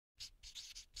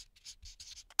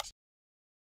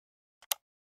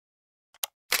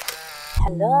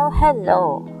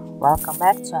Hello, welcome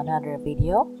back to another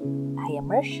video. I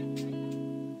am Mersh.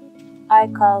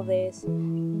 I call this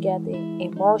getting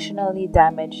emotionally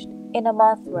damaged in a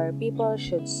month where people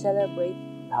should celebrate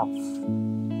love.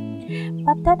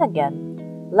 But then again,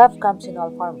 love comes in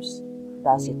all forms,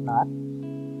 does it not?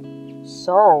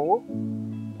 So,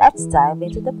 let's dive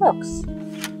into the books.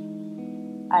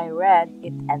 I read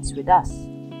It Ends With Us,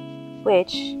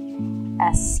 which,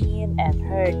 as seen and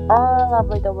heard all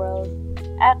over the world,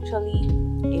 actually,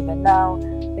 even now,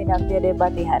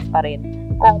 pinagdedebatehan pa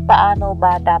rin kung paano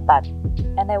ba dapat.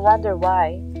 And I wonder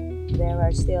why there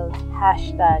are still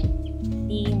hashtag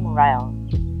Team Ryle.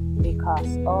 Because,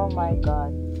 oh my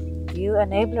god, you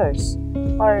enablers.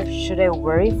 Or should I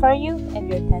worry for you and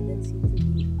your tendency to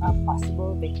be a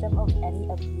possible victim of any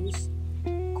abuse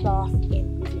clothed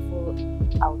in beautiful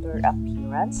outer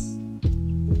appearance?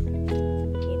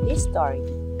 In this story,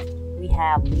 we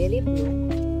have Lily Bloom,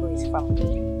 who is from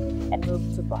Maine and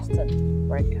moved to Boston,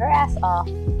 worked her ass off,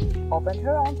 opened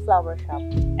her own flower shop,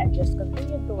 and just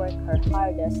continued to work her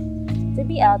hardest to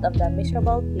be out of the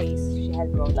miserable place she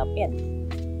had grown up in.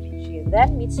 She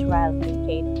then meets Ryle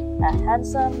Kincaid, a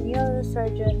handsome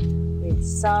neurosurgeon with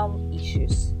some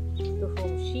issues, to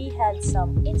whom she had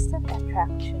some instant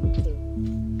attraction to.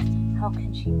 How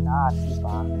can she not,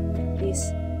 diba?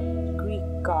 This Greek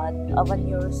god of a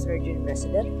neurosurgeon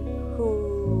resident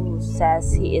who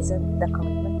says he isn't the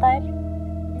commitment type,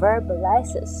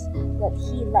 verbalizes that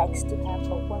he likes to have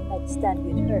a one-night stand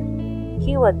with her.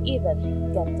 He would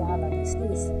even get down on his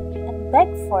knees and beg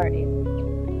for it.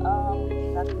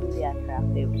 Not really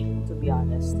attractive, to be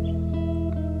honest.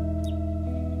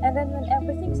 And then when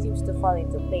everything seems to fall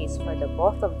into place for the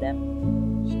both of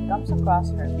them, she comes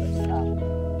across her first love,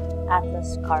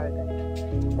 Atlas Corrigan,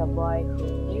 the boy who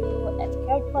knew and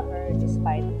cared for her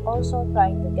despite also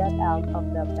trying to get out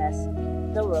of the mess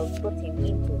the world put him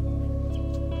into.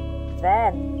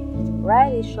 Then,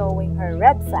 Ryle is showing her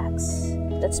red flags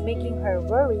that's making her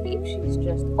worry if she's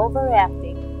just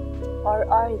overreacting, or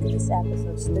are these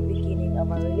episodes the beginning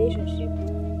of a relationship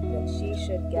that she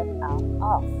should get out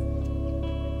of.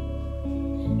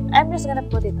 I'm just gonna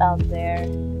put it out there,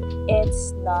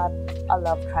 it's not a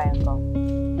love triangle.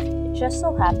 It just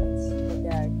so happens that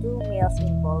there are two males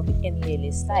involved in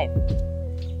Lily's life.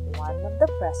 One of the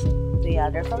present, the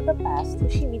other from the past, who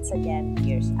she meets again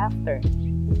years after.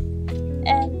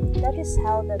 And that is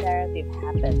how the narrative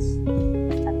happens,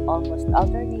 an almost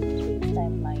alternating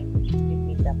timeline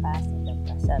between the past and the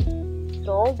present,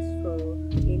 told through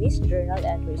Lily's journal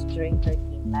entries during her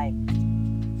teen life.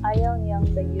 Ayaw niyang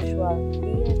the usual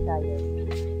Dear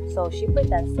Diary, so she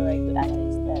pretends to write to Anna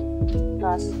instead,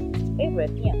 because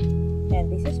favorite niya. And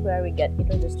this is where we get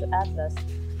introduced to Atlas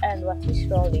and what his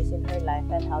role is in her life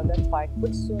and how that part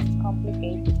would soon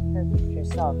complicate her future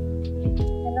self.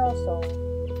 And also,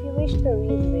 if you wish to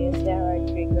read this, there are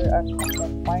trigger or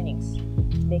content warnings.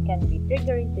 They can be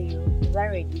triggering to you,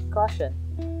 then read with caution,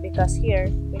 because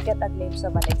here we get a glimpse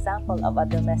of an example of a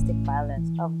domestic violence,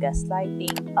 of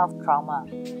gaslighting, of trauma.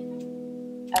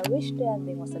 I wish the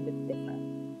ending was a bit different.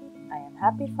 I am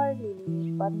happy for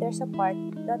Lily, but there's a part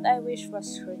that I wish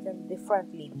was written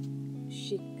differently.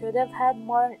 She could have had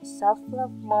more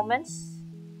self-love moments.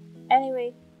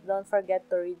 Anyway, don't forget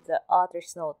to read the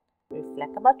author's note.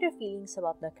 Reflect about your feelings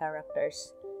about the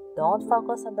characters. Don't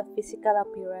focus on the physical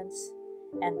appearance.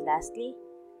 And lastly,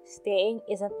 staying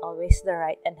isn't always the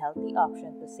right and healthy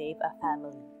option to save a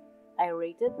family. I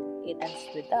rated It Ends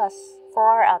With Us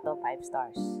 4 out of 5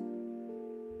 stars.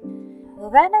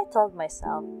 Then I told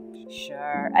myself,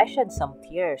 sure, I shed some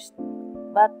tears,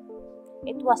 but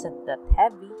it wasn't that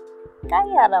heavy.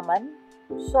 Kaya naman.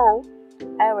 So,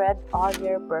 I read All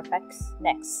Your Perfects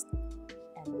next.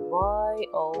 And boy,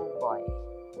 oh boy,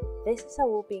 this is a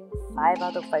whooping 5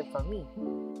 out of 5 for me.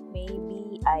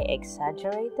 Maybe I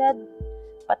exaggerated,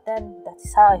 but then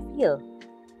that's how I feel.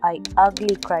 I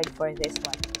ugly cried for this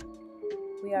one.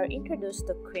 We are introduced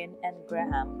to Quinn and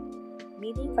Graham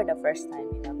meeting for the first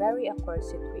time in a very awkward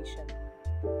situation.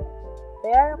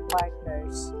 Their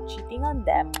partners cheating on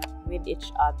them with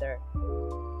each other.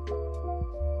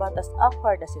 But as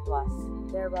awkward as it was,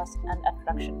 there was an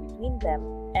attraction between them,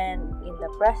 and in the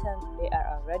present, they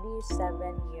are already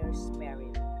 7 years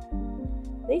married.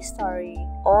 This story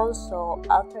also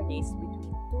alternates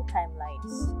between two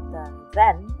timelines, the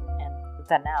then and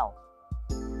the now.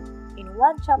 In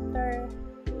one chapter,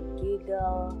 you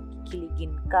giggle,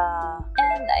 kikiligin ka,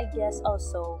 and I guess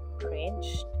also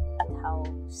cringed at how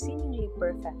seemingly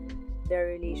perfect their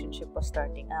relationship was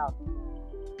starting out.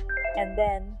 And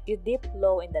then you dip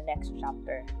low in the next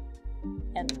chapter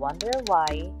and wonder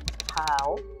why,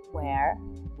 how, where,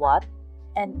 what,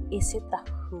 And is it a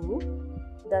who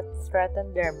that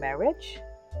threatened their marriage?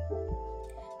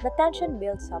 The tension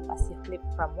builds up as you flip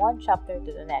from one chapter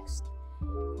to the next.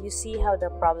 You see how the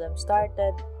problem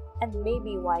started and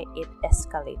maybe why it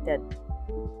escalated.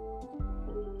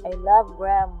 I love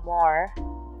Graham more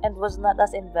and was not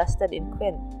as invested in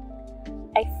Quinn.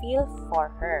 I feel for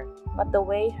her, but the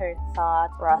way her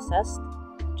thought processed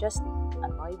just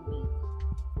annoyed me.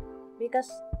 Because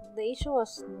the issue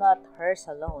was not hers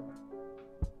alone.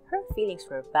 Her feelings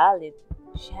were valid.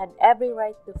 She had every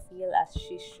right to feel as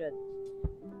she should.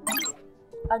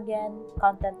 Again,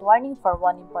 content warning for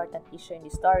one important issue in the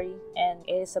story, and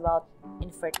it is about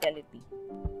infertility.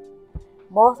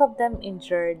 Both of them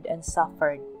endured and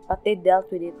suffered, but they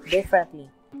dealt with it differently.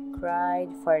 Cried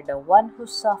for the one who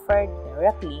suffered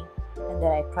directly, and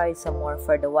then I cried some more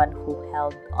for the one who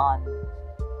held on.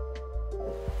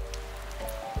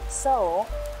 So,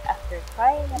 after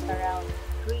crying at around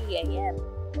 3 a.m.,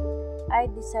 I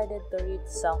decided to read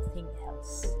something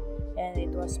else. And it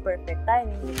was perfect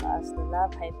timing because The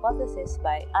Love Hypothesis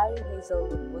by Ali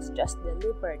Hazelwood was just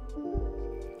delivered.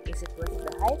 Is it worth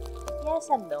the hype? Yes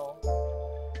and no.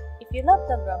 If you love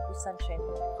the Grumpy Sunshine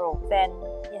trope, then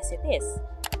yes it is.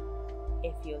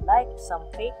 If you like some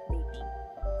fake dating,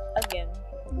 again,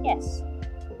 yes.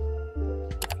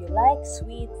 If you like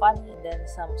sweet, funny, and then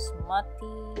some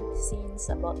smutty scenes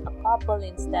about a couple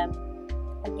in STEM,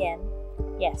 again,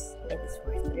 yes, it is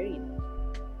worth the read.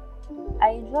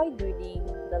 I enjoyed reading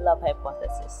The Love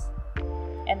Hypothesis,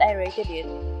 and I rated it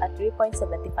at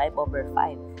 3.75 over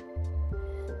 5.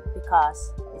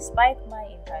 Because, despite my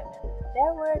enjoyment,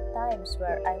 there were times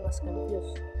where I was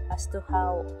confused as to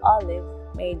how Olive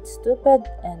made stupid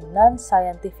and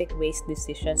non-scientific based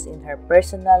decisions in her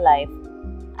personal life.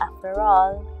 After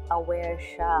all, aware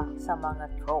siya sa mga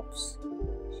tropes.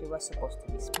 She was supposed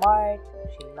to be smart,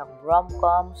 she loved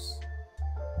romcoms.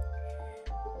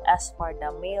 As for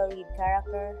the male lead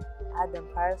character, Adam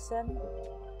Carlson,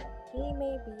 he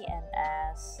may be an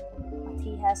ass, but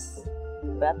he has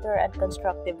better and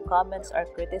constructive comments or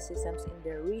criticisms in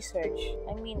the research.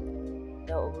 I mean,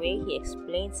 the way he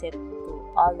explains it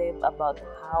to Olive about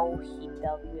how he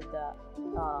dealt with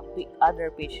the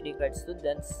other PhD grad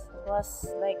students was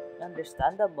like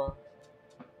understandable.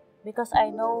 Because I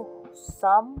know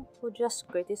some who just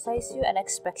criticize you and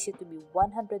expects you to be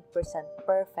 100%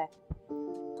 perfect.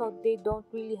 So they don't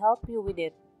really help you with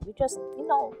it. You just,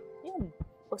 yun.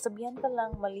 Pagsabihan ka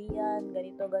lang, mali yan,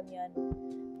 ganito, ganyan.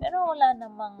 Pero wala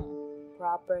namang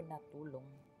proper na tulong.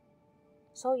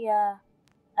 So yeah,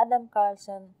 Adam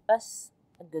Carlson was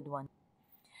a good one.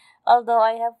 Although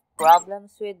I have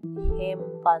problems with him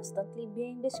constantly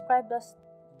being described as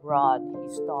broad,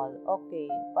 he's tall. Okay,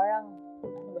 parang,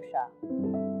 ano ba siya?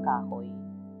 Kahoy?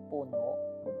 Puno?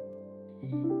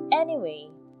 Anyway,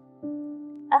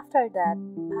 after that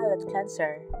palate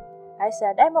cleanser, I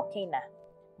said, I'm okay na.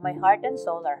 My heart and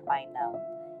soul are fine now.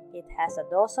 It has a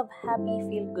dose of happy,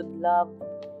 feel-good love.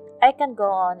 I can go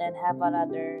on and have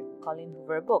another Colleen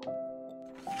Hoover book.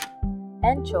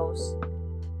 And chose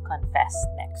Confess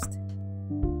next.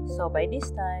 So by this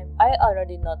time, I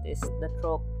already noticed the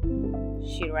trope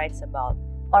she writes about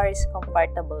or is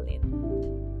comfortable in.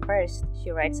 First,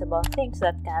 she writes about things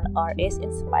that can or is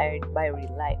inspired by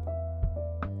real life.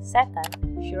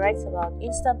 Second, she writes about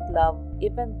instant love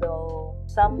even though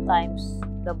sometimes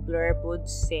the blurb would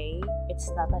say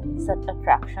it's not an instant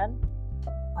attraction,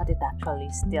 but it actually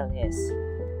still is.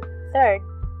 Third,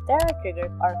 there are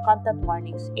trigger or content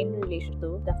warnings in relation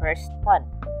to the first one.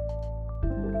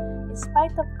 In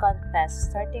spite of Confess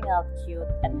starting out cute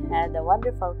and had a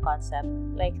wonderful concept,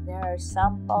 like there are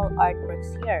sample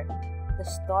artworks here, the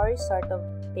story sort of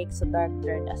takes a dark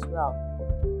turn as well.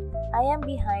 I am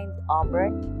behind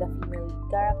Auburn, the female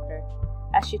lead character,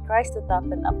 as she tries to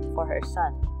toughen up for her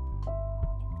son.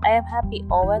 I am happy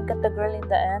Owen got the girl in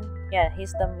the end. Yeah,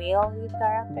 he's the male lead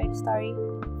character in the story.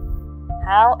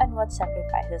 How and what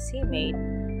sacrifices he made,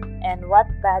 and what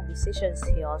bad decisions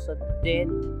he also did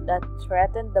that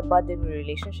threatened the budding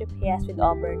relationship he has with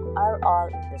Auburn are all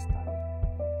in the story.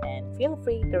 And feel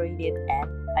free to read it and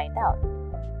find out.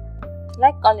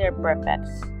 Like all your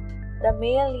perfects, the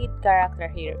male lead character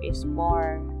here is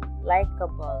more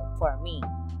likable for me.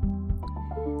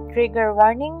 Trigger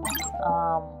warning,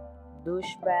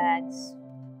 douchebags,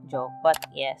 joke, but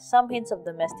yes, some hints of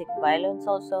domestic violence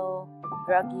also,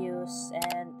 drug use,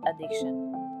 and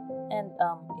addiction. And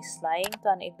is lying to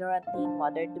an ignorant teen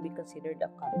mother to be considered a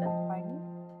content warning?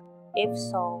 If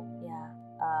so,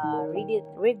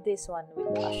 read this one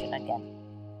with caution again.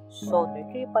 So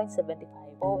 3.75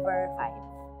 over 5.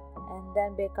 And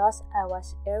then because I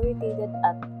was irritated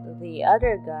at the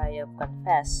other guy of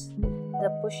Confess, the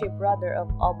pushy brother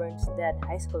of Auburn's dead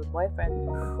high school boyfriend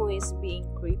who is being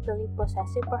creepily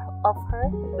possessive of her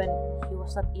when he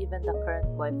was not even the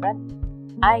current boyfriend,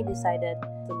 I decided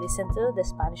to listen to The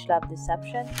Spanish Love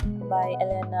Deception by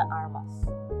Elena Armas.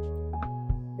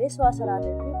 This was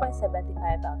another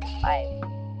 3.75 out of 5.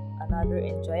 Another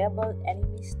enjoyable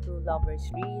enemies to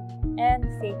lovers read and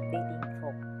fake dating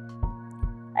trope.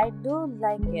 I do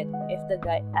like it if the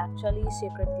guy actually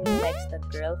secretly likes the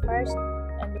girl first,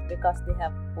 and because they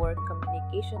have poor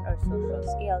communication or social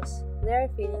skills, their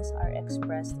feelings are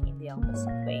expressed in the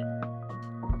opposite way.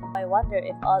 I wonder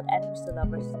if all enemies to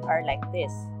lovers are like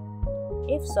this.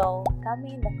 If so,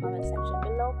 comment in the comment section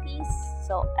below please,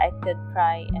 so I could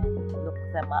try and look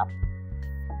them up.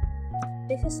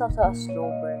 This is also a slow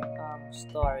burn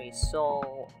story, so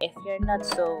if you're not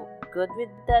so good with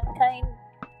that kind,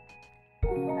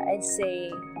 I'd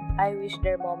say I wish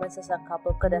their moments as a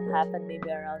couple could have happened maybe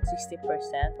around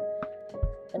 60%.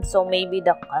 And so maybe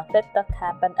the conflict that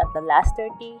happened at the last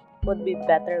 30 would be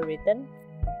better written.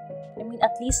 I mean,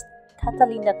 at least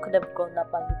Catalina could have grown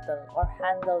up a little or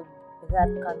handled that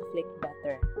conflict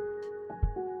better.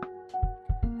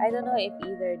 I don't know if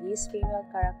either these female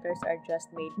characters are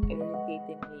just made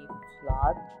irritatingly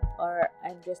flawed, or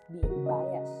I'm just being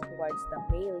biased towards the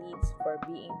male leads for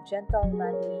being gentle,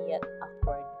 manly, yet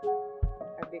awkward,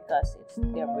 or because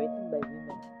they're written by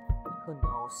women. Who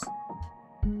knows?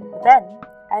 Then,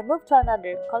 I moved to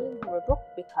another Colin Hoover book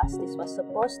because this was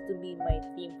supposed to be my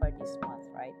theme for this month,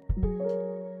 right?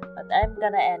 But I'm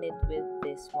gonna end it with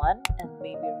this one and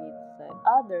maybe read the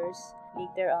others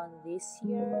later on this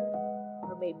year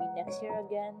or maybe next year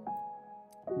again.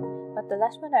 But the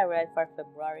last one I read for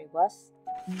February was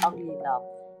Ugly Love,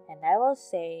 and I will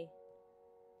say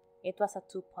it was a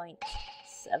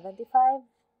 2.75.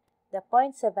 The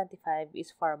 0.75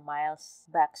 is for Miles'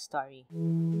 backstory.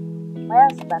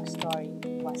 Miles' backstory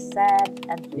was sad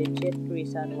and legit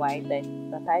reason why the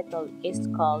title is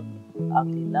called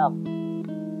Ugly Love.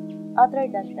 Other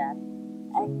than that,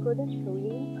 I couldn't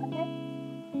really connect.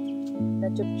 The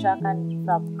Chupchakan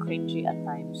felt cringy at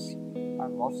times, or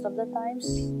most of the times.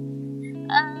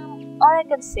 All I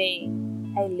can say,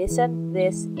 I listened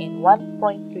this in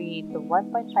 1.3 to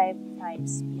 1.5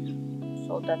 times speed,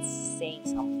 so that's saying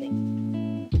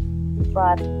something.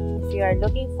 But if you are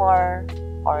looking for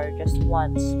or just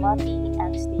want smutty,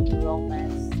 angsty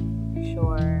romance,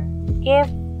 sure, give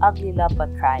Ugly Love a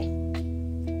try.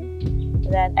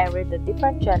 Then I read a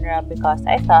different genre because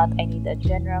I thought I need a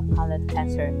genre palette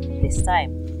cleanser this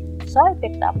time. So I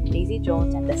picked up Daisy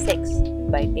Jones and the Six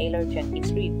by Taylor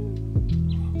Jenkins Reid.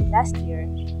 Last year,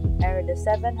 I read The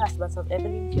 7 Husbands of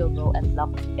Evelyn Hugo and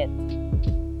loved it.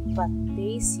 But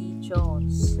Daisy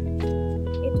Jones,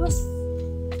 it was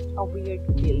a weird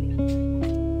feeling.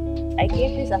 I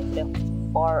gave this actually a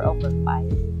 4 over 5. I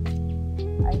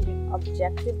mean,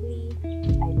 objectively,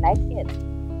 I like it.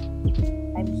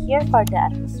 I'm here for the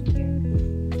atmosphere.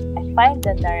 I find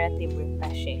the narrative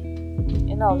refreshing.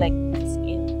 You know, like it's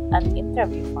in an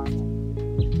interview format.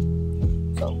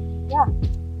 So, yeah,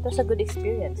 it was a good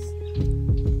experience.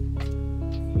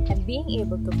 And being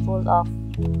able to pull off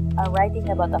a writing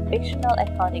about a fictional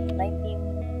iconic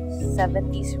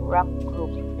 1970s rock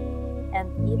group and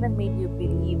even made you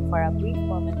believe for a brief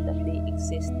moment that they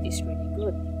exist is really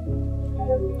good.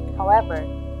 However,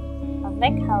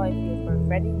 unlike how I feel for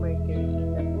Freddie Mercury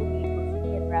in the movie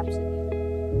Bohemian Rhapsody,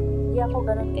 hindi ako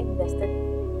ganun ka-invested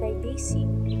kay Daisy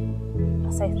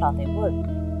as I thought I would.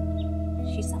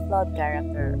 She's a flawed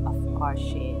character, of course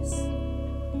she is.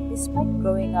 Despite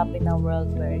growing up in a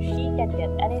world where she can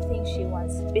get anything she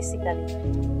wants physically,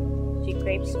 she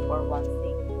craves for one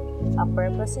thing, a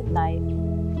purpose in life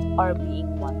or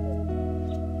being wanted,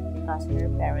 because her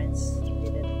parents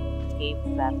didn't give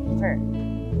that to her.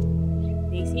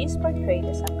 Daisy is portrayed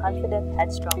as a confident,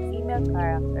 headstrong female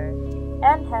character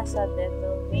and has a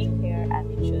devil-may-care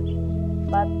attitude.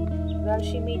 But, well,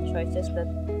 she made choices that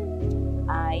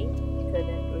I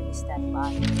couldn't really stand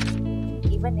by.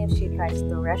 Even if she tries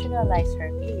to rationalize her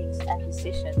feelings and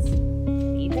decisions,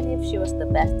 and even if she was the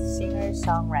best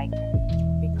singer-songwriter,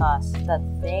 because that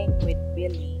thing with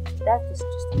Billy, that was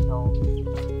just a no.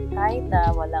 Kahit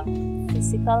na walang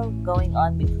physical going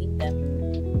on between them,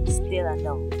 still a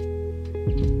no.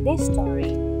 This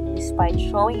story, despite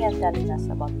showing and telling us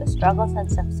about the struggles and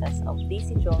success of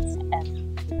Daisy Jones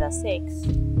and the Six,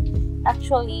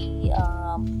 actually,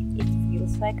 it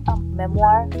feels like a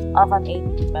memoir of an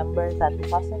 80s member that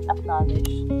wasn't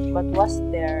acknowledged but was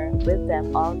there with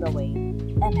them all the way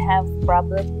and have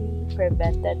probably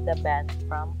prevented the band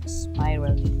from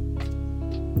spiraling.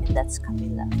 And that's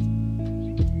Camila.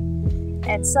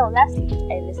 And so lastly,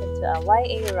 I listened to a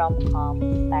YA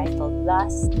rom-com titled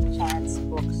Last Chance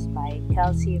Books by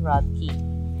Kelsey Rodkey,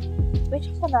 which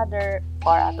is another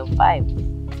 4 out of 5.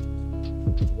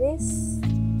 This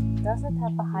doesn't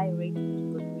have a high rating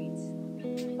in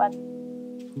Goodreads, but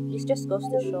this just goes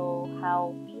to show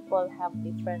how people have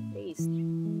different tastes,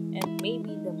 and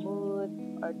maybe the mood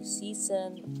or the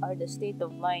season or the state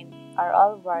of mind are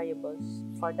all variables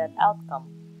for that outcome.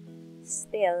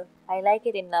 Still, I like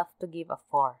it enough to give a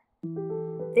 4.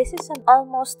 This is an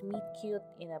almost meet cute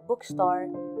in a bookstore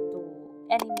to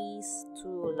enemies to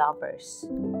lovers.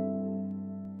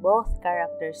 Both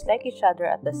characters like each other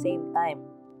at the same time.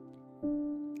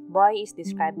 Boy is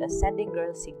described as sending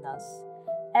girl signals,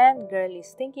 and girl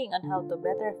is thinking on how to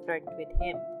better flirt with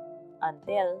him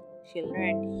until she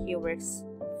learned he works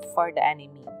for the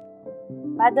enemy.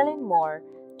 Madeline Moore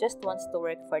just wants to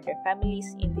work for their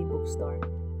family's indie bookstore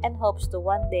and hopes to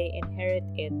one day inherit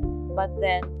it, but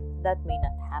then that may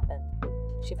not happen.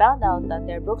 She found out that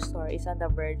their bookstore is on the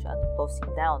verge of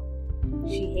closing down.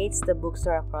 She hates the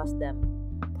bookstore across them,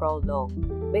 Prologue,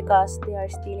 because they are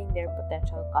stealing their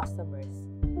potential customers,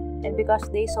 and because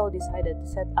they so decided to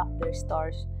set up their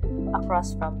stores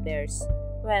across from theirs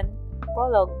when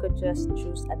Prologue could just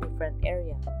choose a different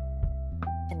area.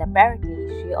 And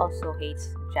apparently, she also hates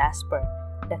Jasper,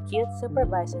 the cute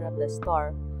supervisor of the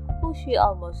store, who she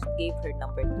almost gave her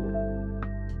number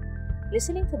to.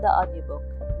 Listening to the audiobook,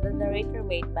 the narrator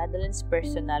made Madeline's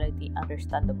personality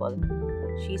understandable.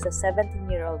 She's a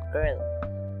 17-year-old girl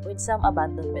with some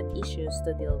abandonment issues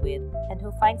to deal with and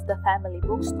who finds the family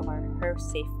bookstore her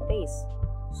safe place.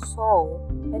 So,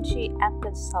 when she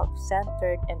acted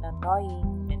self-centered and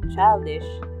annoying and childish,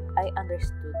 I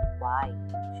understood why.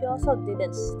 She also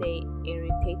didn't stay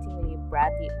irritatingly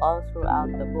bratty all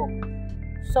throughout the book,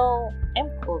 so I'm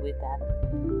cool with that.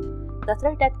 The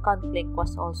third conflict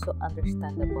was also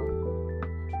understandable.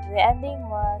 The ending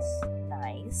was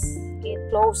nice. It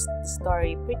closed the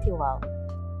story pretty well.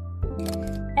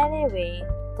 Anyway,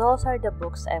 those are the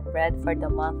books I've read for the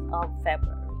month of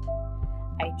February.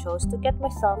 I chose to get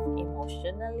myself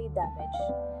emotionally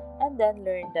damaged and then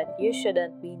learned that you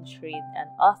shouldn't binge read an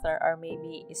author, or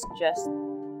maybe it's just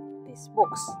these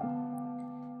books.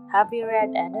 Have you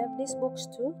read any of these books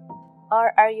too?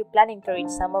 Or are you planning to read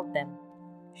some of them?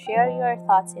 Share your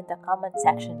thoughts in the comment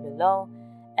section below,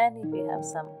 and if you have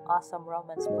some awesome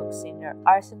romance books in your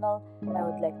arsenal, I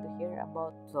would like to hear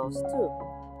about those too.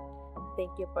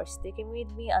 Thank you for sticking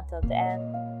with me until the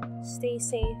end. Stay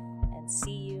safe and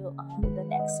see you on the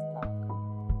next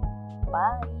vlog.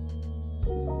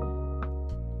 Bye!